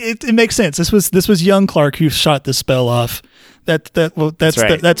 It makes sense. This was young Clark who shot the spell off. That's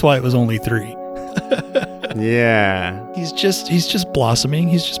right. That's why it was only 3. Yeah. He's just blossoming.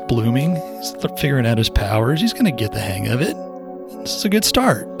 He's just blooming. He's figuring out his powers. He's going to get the hang of it. This is a good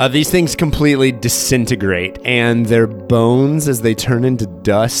start. These things completely disintegrate, and their bones, as they turn into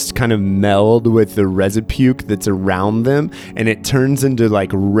dust, kind of meld with the residue that's around them, and it turns into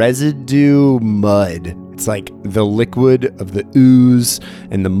residue mud. It's like the liquid of the ooze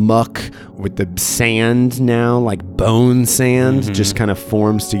and the muck with the sand now, like bone sand, just kind of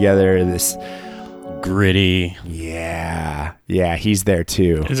forms together this gritty. Yeah, he's there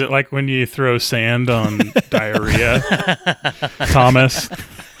too. Is it like when you throw sand on diarrhea? Thomas?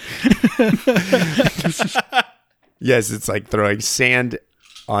 Yes, it's like throwing sand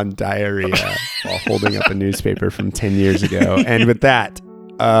on diarrhea while holding up a newspaper from 10 years ago. And with that,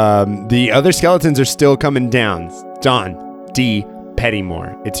 the other skeletons are still coming down. John D.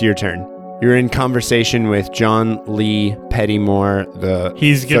 Pettymore, it's your turn. You're in conversation with John Lee Pettymore, the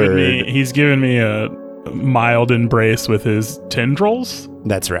He's third. given me mild embrace with his tendrils.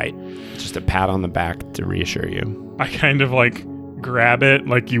 That's right. Just a pat on the back to reassure you. I kind of like grab it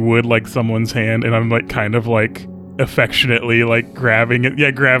like you would like someone's hand, and I'm like kind of like affectionately like grabbing it.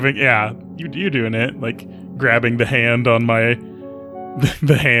 Yeah, you doing it, like grabbing the hand on my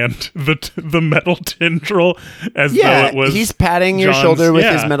the metal tendril as though it was. He's patting your John's- shoulder with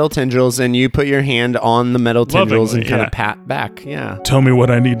yeah. his metal tendrils, and you put your hand on the metal tendrils and Lovingly, kind yeah. of pat back. Yeah. Tell me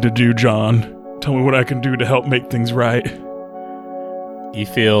what I need to do, John. Tell me what I can do to help make things right. You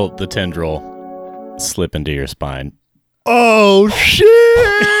feel the tendril slip into your spine. Oh shit!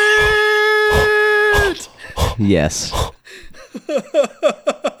 Yes.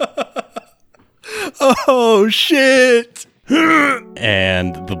 Oh shit!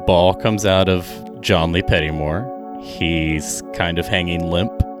 And the ball comes out of John Lee Pettymore. He's kind of hanging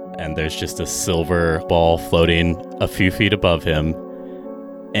limp, and there's just a silver ball floating a few feet above him.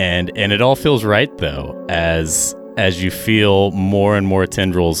 And it all feels right though, as you feel more and more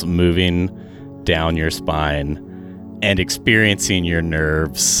tendrils moving down your spine and experiencing your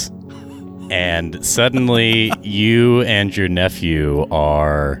nerves. And suddenly you and your nephew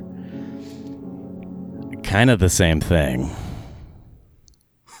are kind of the same thing.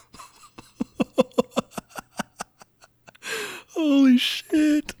 Holy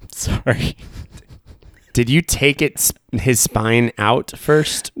shit! Sorry. Did you take his spine out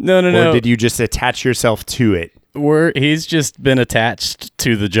first? No. Or did you just attach yourself to it? He's just been attached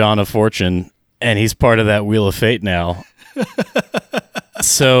to the John of Fortune, and he's part of that Wheel of Fate now.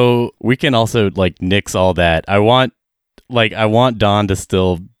 So we can also like nix all that. I want Don to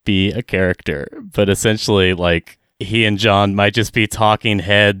still be a character, but essentially like he and John might just be talking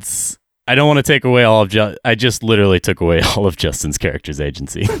heads. I don't want to take away all of I just literally took away all of Justin's character's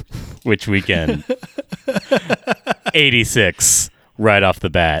agency, which we can 86 right off the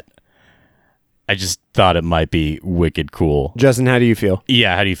bat. I just thought it might be wicked cool. Justin, how do you feel?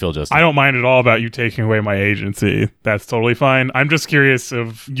 Yeah, how do you feel, Justin? I don't mind at all about you taking away my agency. That's totally fine. I'm just curious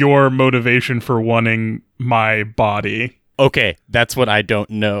of your motivation for wanting my body. Okay, that's what I don't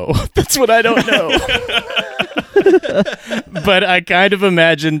know. That's what I don't know. But I kind of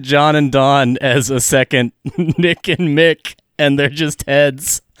imagine John and Don as a second Nick and Mick, and they're just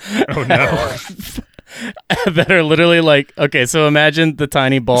heads. Oh no. That are literally like, okay, so imagine the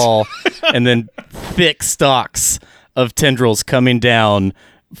tiny ball and then thick stalks of tendrils coming down,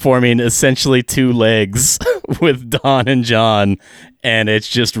 forming essentially two legs with Don and John, and it's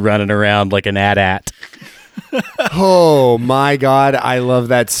just running around like an AT-AT. Oh my god, I love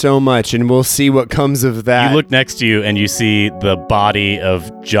that so much, and we'll see what comes of that. You look next to you and you see the body of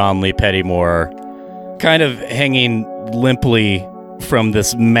John Lee Pettymore kind of hanging limply from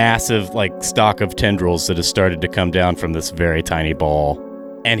this massive like stalk of tendrils that has started to come down from this very tiny ball.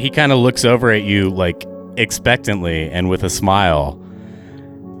 And he kind of looks over at you like expectantly and with a smile.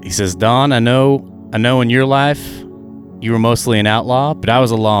 He says, Don, I know in your life you were mostly an outlaw, but I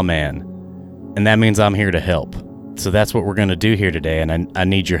was a lawman. And that means I'm here to help. So that's what we're going to do here today, and I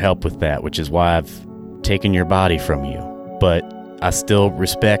need your help with that, which is why I've taken your body from you. But I still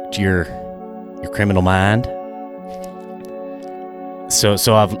respect your criminal mind. So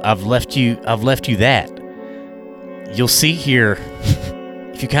I've left you that. You'll see here,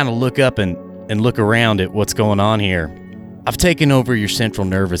 if you kind of look up and look around at what's going on here, I've taken over your central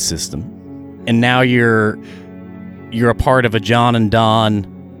nervous system. And now you're a part of a John and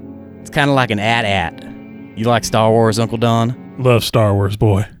Don. It's kind of like an AT-AT. You like Star Wars, Uncle Don? Love Star Wars,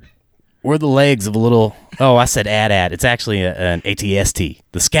 boy. We're the legs of a little... Oh, I said AT-AT. It's actually an ATST,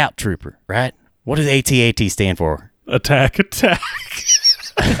 the Scout Trooper, right? What does AT-AT stand for? Attack. No,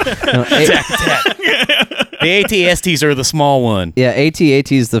 Attack. The ATSTs are the small one. yeah,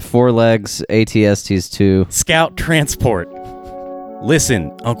 AT-AT's the 4 legs, ATST's 2. Scout Transport.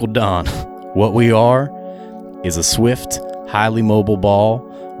 Listen, Uncle Don, what we are is a swift, highly mobile ball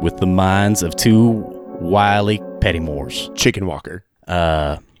with the minds of 2 wily Pettymores. Chicken Walker.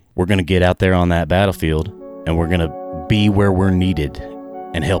 We're going to get out there on that battlefield, and we're going to be where we're needed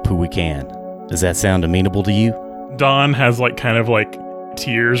and help who we can. Does that sound amenable to you? Don has like kind of like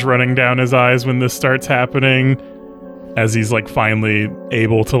tears running down his eyes when this starts happening, as he's like finally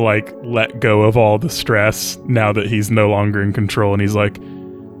able to like let go of all the stress now that he's no longer in control, and he's like,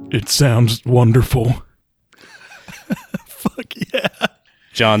 it sounds wonderful. Fuck yeah.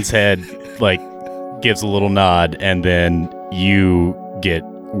 John's head like gives a little nod, and then you get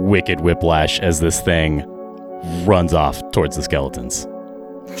wicked whiplash as this thing runs off towards the skeletons.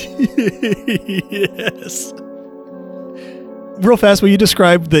 Yes. Real fast, will you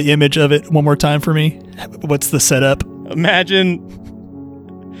describe the image of it one more time for me? What's the setup? Imagine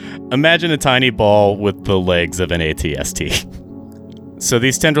Imagine a tiny ball with the legs of an AT-ST. So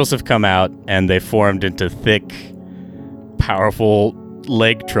these tendrils have come out and they formed into thick, powerful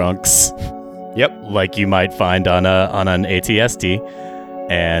leg trunks. Yep. Like you might find on an AT-ST.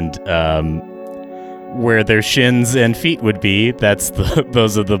 And where their shins and feet would be,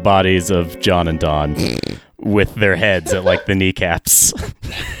 those are the bodies of John and Dawn with their heads at like the kneecaps.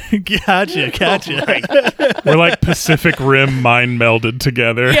 Gotcha. We're like Pacific Rim mind melded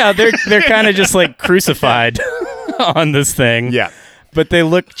together. Yeah, they're kind of just like crucified on this thing. Yeah. But they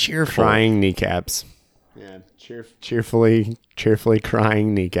look cheerful. Crying kneecaps. Yeah. Cheerfully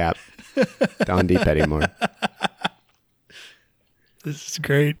crying kneecap. Don D. Pettymore. This is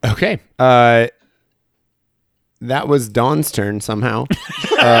great. Okay. That was Dawn's turn somehow.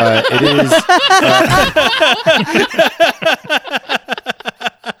 It is.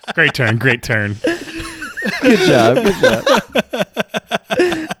 Great turn. Good job.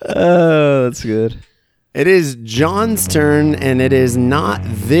 Oh, that's good. It is John's turn, and it is not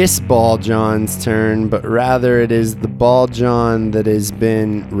this Ball John's turn, but rather it is the Ball John that has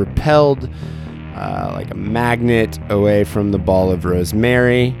been repelled like a magnet away from the Ball of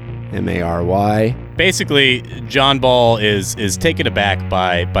Rosemary, Mary. Basically, John Ball is taken aback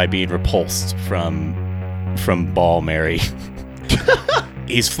by being repulsed from Ball Mary.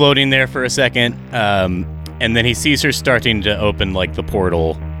 He's floating there for a second, and then he sees her starting to open like the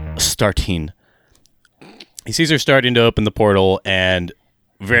portal. He sees her starting to open the portal, and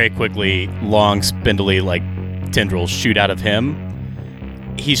very quickly, long, spindly, like tendrils shoot out of him.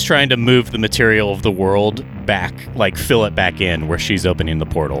 He's trying to move the material of the world back, like fill it back in where she's opening the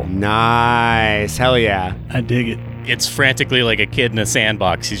portal. Nice. Hell yeah. I dig it. It's frantically like a kid in a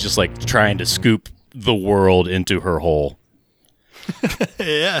sandbox. He's just like trying to scoop the world into her hole.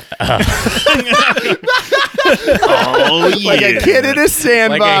 Yeah. Oh, yeah. Like a kid in a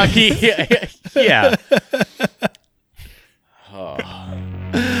sandbox. Yeah.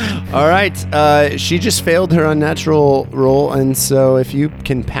 All right. She just failed her unnatural roll, and so if you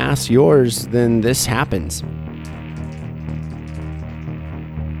can pass yours, then this happens.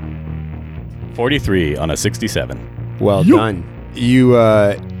 43 on a 67. Well done. You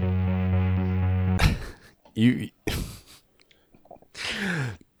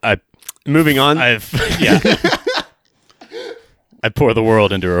moving on. I pour the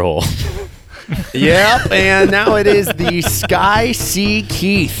world into her hole. Yep, and now it is the Sky Sea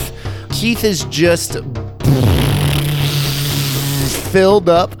Keith. Keith has just filled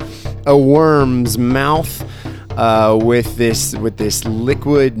up a worm's mouth with this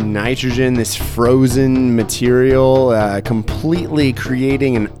liquid nitrogen, this frozen material, completely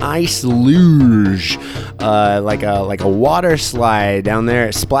creating an ice luge, like a water slide down there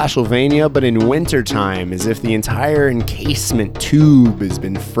at Splashylvania, but in wintertime, as if the entire encasement tube has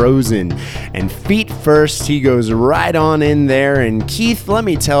been frozen. And feet first, he goes right on in there. And Keith, let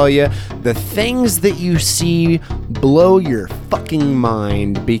me tell you, the things that you see blow your fucking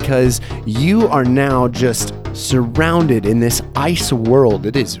mind, because you are now just surrounded in this ice world.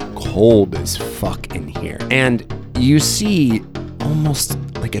 It is cold as fuck in here. And you see almost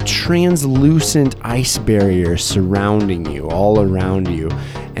like a translucent ice barrier surrounding you, all around you.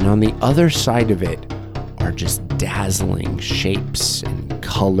 And on the other side of it are just dazzling shapes and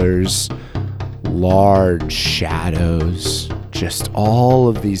colors, large shadows, just all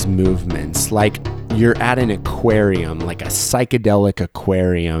of these movements. Like you're at an aquarium, like a psychedelic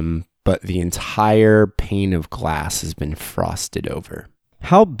aquarium, but the entire pane of glass has been frosted over.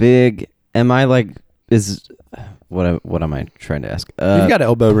 How big am I? Like, what am I trying to ask? You've got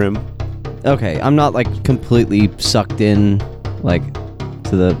elbow room. Okay, I'm not like completely sucked in, like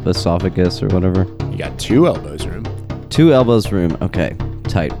to the esophagus or whatever. You got 2 elbows room. 2 elbows room. Okay,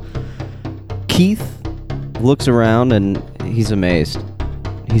 tight. Keith looks around and he's amazed.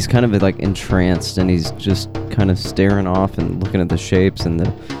 He's kind of like entranced, and he's just kind of staring off and looking at the shapes and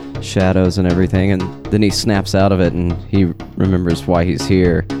the shadows and everything. And then he snaps out of it, and he remembers why he's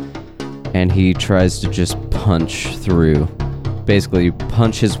here, and he tries to just punch through, basically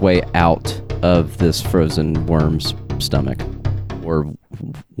punch his way out of this frozen worm's stomach, or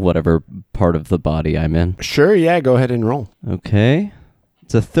whatever part of the body I'm in. Sure, yeah, go ahead and roll. Okay.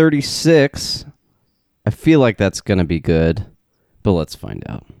 It's a 36. I feel like that's going to be good, but let's find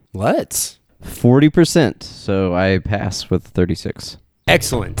out. Let's. 40%, so I pass with 36.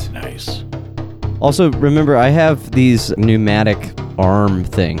 Excellent. Nice. Also, remember, I have these pneumatic arm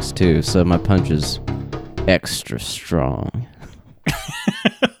things, too, so my punch is extra strong.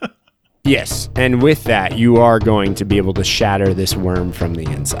 Yes, and with that, you are going to be able to shatter this worm from the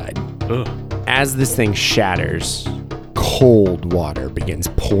inside. Ugh. As this thing shatters, cold water begins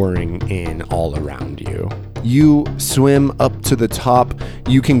pouring in all around you. You swim up to the top.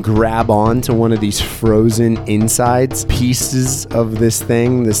 You can grab on to one of these frozen insides pieces of this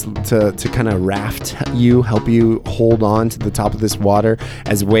thing, to kind of raft you, help you hold on to the top of this water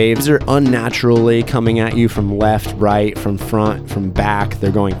as waves are unnaturally coming at you from left, right, from front, from back.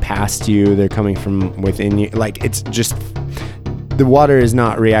 They're going past you. They're coming from within you. Like, it's just... The water is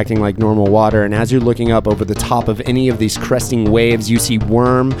not reacting like normal water, and as you're looking up over the top of any of these cresting waves, you see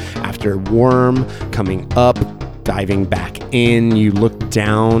worm after worm coming up, diving back in. You look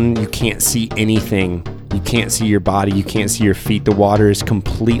down, you can't see anything. You can't see your body, you can't see your feet. The water is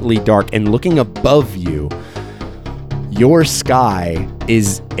completely dark, and looking above you, your sky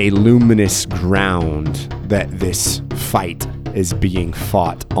is a luminous ground that this fight is being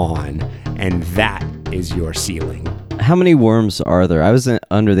fought on, and that is your ceiling. How many worms are there? I was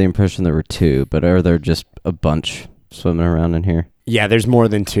under the impression there were 2, but are there just a bunch swimming around in here? Yeah, there's more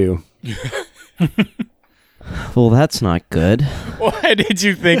than 2. Well, that's not good. Why did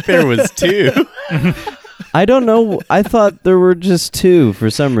you think there was 2? I don't know. I thought there were just 2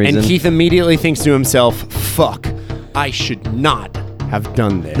 for some reason. And Keith immediately thinks to himself, fuck, I should not have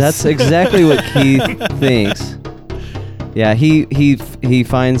done this. That's exactly what Keith thinks. Yeah, he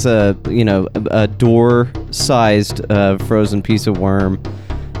finds a door-sized frozen piece of worm,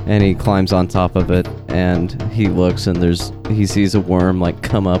 and he climbs on top of it, and he looks, and he sees a worm like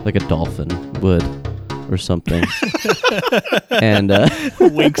come up like a dolphin would, or something, and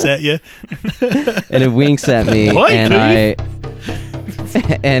Winks at you. and it winks at me, What, and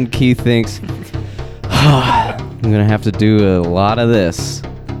and Keith thinks, I'm gonna have to do a lot of this.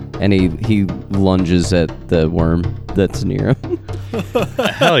 And he lunges at the worm that's near him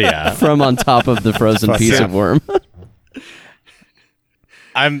Hell yeah. from on top of the frozen piece of worm.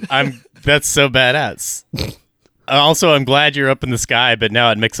 That's so badass. Also, I'm glad you're up in the sky, but now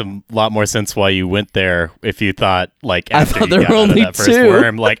it makes a lot more sense why you went there. If you thought, like, I after thought you there got were out of only that first 2.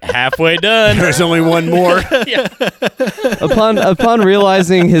 worm, like halfway done. There's only one more. Upon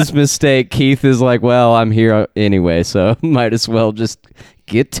realizing his mistake, Keith is like, well, I'm here anyway, so might as well just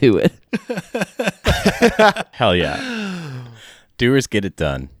get to it. Hell yeah. Doers get it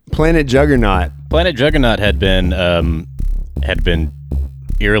done. Planet Juggernaut. Planet Juggernaut had been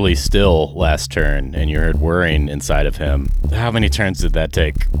eerily still last turn, and you heard whirring inside of him. How many turns did that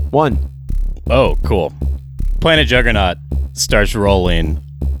take? 1. Oh, cool. Planet Juggernaut starts rolling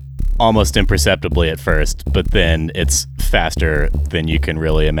almost imperceptibly at first, but then it's faster than you can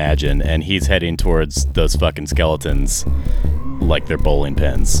really imagine, and he's heading towards those fucking skeletons like they're bowling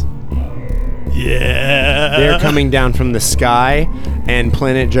pins. Yeah. They're coming down from the sky, and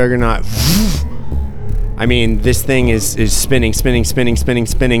Planet Juggernaut... I mean, this thing is spinning,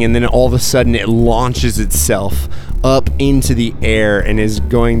 and then all of a sudden it launches itself up into the air and is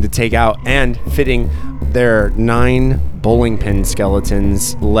going to take out, and fitting, there are 9 bowling pin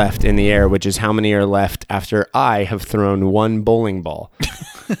skeletons left in the air, which is how many are left after I have thrown 1 bowling ball.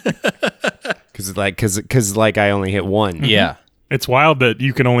 Because I only hit 1. Yeah. It's wild that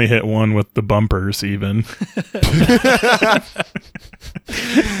you can only hit 1 with the bumpers, even.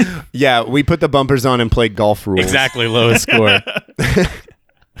 Yeah, we put the bumpers on and played golf rules. Exactly, lowest score.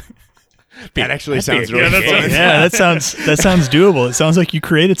 That actually sounds really fun. Yeah, that sounds doable. It sounds like you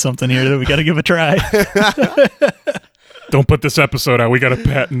created something here that we got to give a try. Don't put this episode out. We got to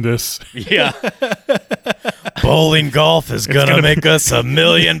patent this. Yeah. Bowling golf is gonna make us $1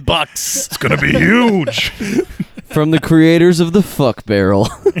 million. It's going to be huge. From the creators of the Fuck Barrel.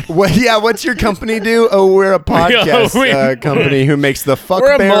 What's your company do? Oh, we're a podcast company who makes the Fuck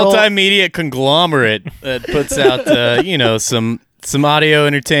We're a Barrel. multimedia conglomerate that puts out, some audio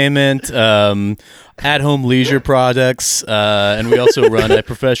entertainment, at-home leisure products, and we also run a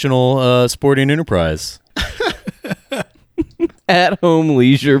professional sporting enterprise. At-home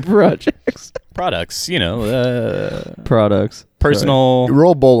leisure projects. Products, Products. personal.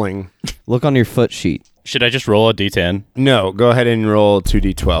 Roll bowling. Look on your foot sheet. Should I just roll a D10? No, go ahead and roll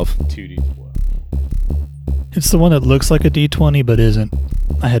 2d12. 2D12. It's the one that looks like a D20 but isn't.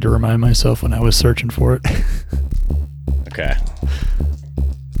 I had to remind myself when I was searching for it. Okay.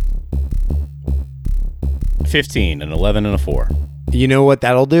 15, an 11, and a 4. You know what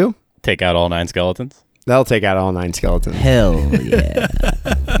that'll do? Take out all 9 skeletons. That'll take out all 9 skeletons. Hell yeah.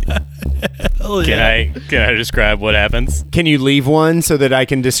 Can I describe what happens? Can you leave one so that I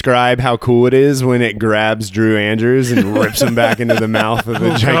can describe how cool it is when it grabs Drew Andrews and rips him back into the mouth of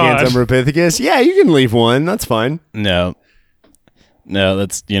the Gigantum Ripithecus? Yeah, you can leave one. That's fine. No, you're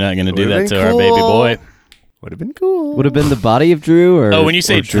not going to do Would've that to been our baby cool. boy. Would have been cool. Would have been the body of Drew or Oh, when you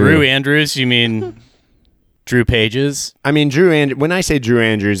say or Drew Andrews, you mean Drew Pages. I mean, when I say Drew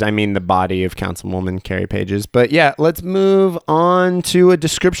Andrews, I mean the body of Councilwoman Carrie Pages. But yeah, let's move on to a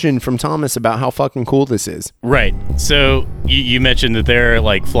description from Thomas about how fucking cool this is. Right. So you mentioned that they're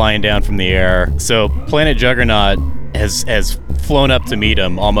like flying down from the air. So Planet Juggernaut has flown up to meet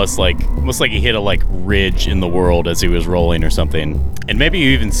him, almost like he hit a like ridge in the world as he was rolling or something. And maybe you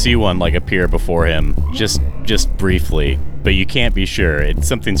even see one like appear before him, just briefly, but you can't be sure.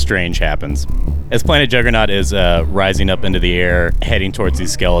 Something strange happens. As Planet Juggernaut is rising up into the air, heading towards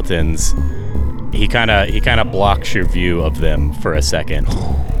these skeletons, he kind of blocks your view of them for a second.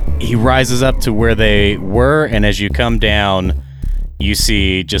 He rises up to where they were, and as you come down, you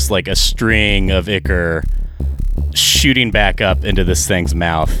see just like a string of ichor shooting back up into this thing's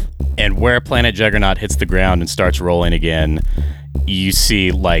mouth. And where Planet Juggernaut hits the ground and starts rolling again, you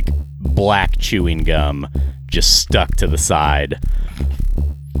see like black chewing gum just stuck to the side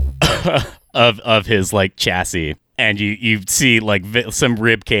of his like chassis, and you see like some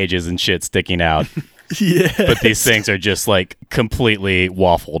rib cages and shit sticking out. Yeah. But these things are just like completely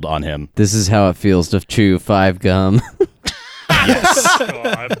waffled on him. This is how it feels to chew 5 gum.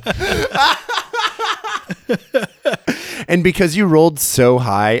 And because you rolled so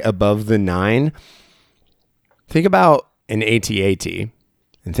high above the 9, think about an AT-AT,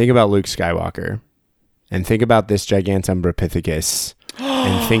 and think about Luke Skywalker, and think about this Gigantumbrapithecus,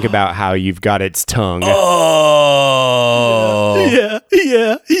 and think about how you've got its tongue. Oh. Yeah.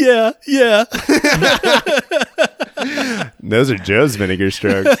 Those are Joe's vinegar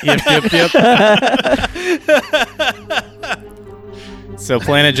strokes. Yep. So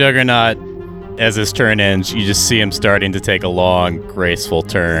Planet Juggernaut, as his turn ends, you just see him starting to take a long, graceful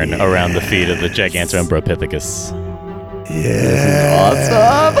turn around the feet of the Gigantumbrapithecus.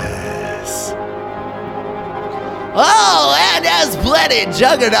 Oh, and as Planet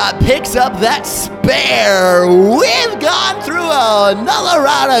Juggernaut picks up that spare, we've gone through another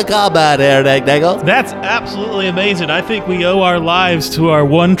round of combat here, Nick Nichols. That's absolutely amazing. I think we owe our lives to our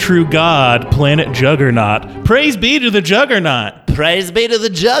one true god, Planet Juggernaut. Praise be to the Juggernaut. Praise be to the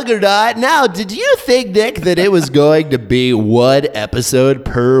Juggernaut. Now, did you think, Nick, that it was going to be one episode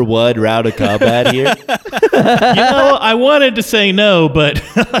per one round of combat here? I wanted to say no, but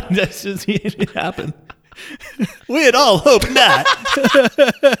that's just, it happened. We had all hoped not.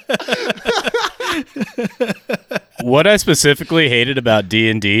 What I specifically hated about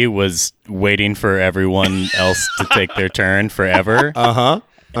D&D was waiting for everyone else to take their turn forever.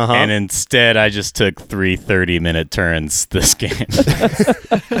 And instead, I just took 3 30-minute turns this game.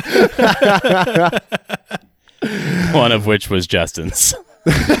 One of which was Justin's.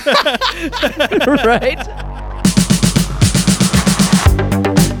 Right?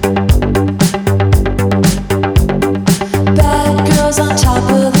 Bad girls on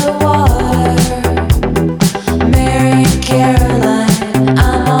top of